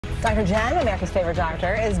Dr. Jen, America's favorite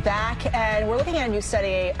doctor, is back, and we're looking at a new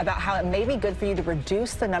study about how it may be good for you to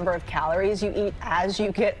reduce the number of calories you eat as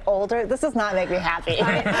you get older. This does not make me happy.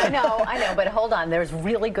 I know, but hold on. There's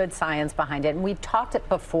really good science behind it, and we've talked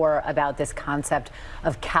before about this concept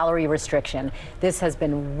of calorie restriction. This has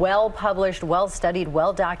been well published, well studied,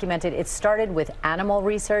 well documented. It started with animal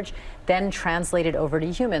research, then translated over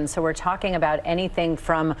to humans. So we're talking about anything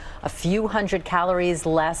from a few hundred calories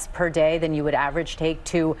less per day than you would average take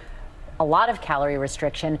to a lot of calorie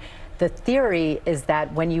restriction. The theory is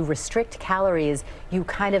that when you restrict calories, you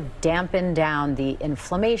kind of dampen down the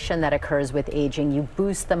inflammation that occurs with aging. You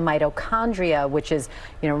boost the mitochondria, which is,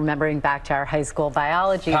 remembering back to our high school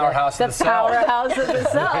biology, powerhouse of the cell. Powerhouse of the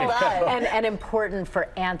cell, and important for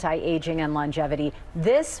anti-aging and longevity.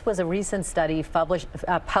 This was a recent study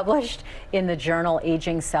published in the journal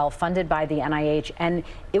Aging Cell, funded by the NIH, and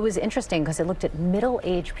it was interesting because it looked at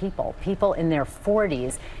middle-aged people in their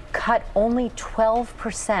 40s, cut only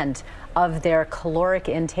 12% of their caloric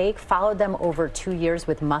intake, followed them over 2 years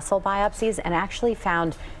with muscle biopsies, and actually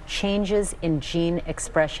found changes in gene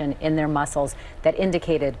expression in their muscles that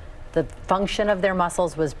indicated the function of their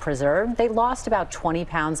muscles was preserved. They lost about 20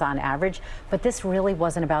 pounds on average, but this really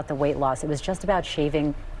wasn't about the weight loss. It was just about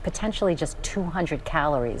shaving potentially just 200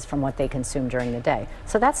 calories from what they consumed during the day.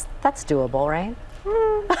 So that's doable, right?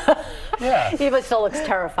 Yeah. Eva still looks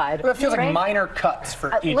terrified. Well, it feels like minor cuts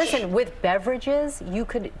for each. Listen, with beverages, you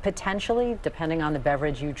could potentially, depending on the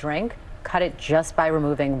beverage you drink, cut it just by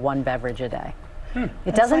removing one beverage a day.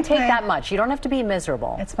 It doesn't take that much. You don't have to be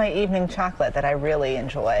miserable. It's my evening chocolate that I really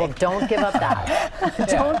enjoy. Well, don't give up that.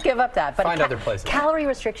 Don't give up that. But find other places. Calorie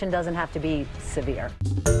restriction doesn't have to be severe.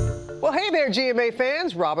 Well, hey there, GMA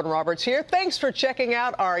fans. Robin Roberts here. Thanks for checking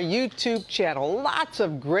out our YouTube channel. Lots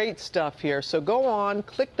of great stuff here. So go on,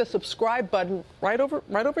 click the subscribe button right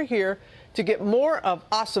over here to get more of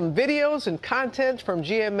awesome videos and content from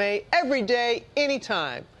GMA every day,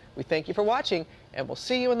 anytime. We thank you for watching, and we'll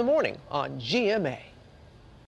see you in the morning on GMA.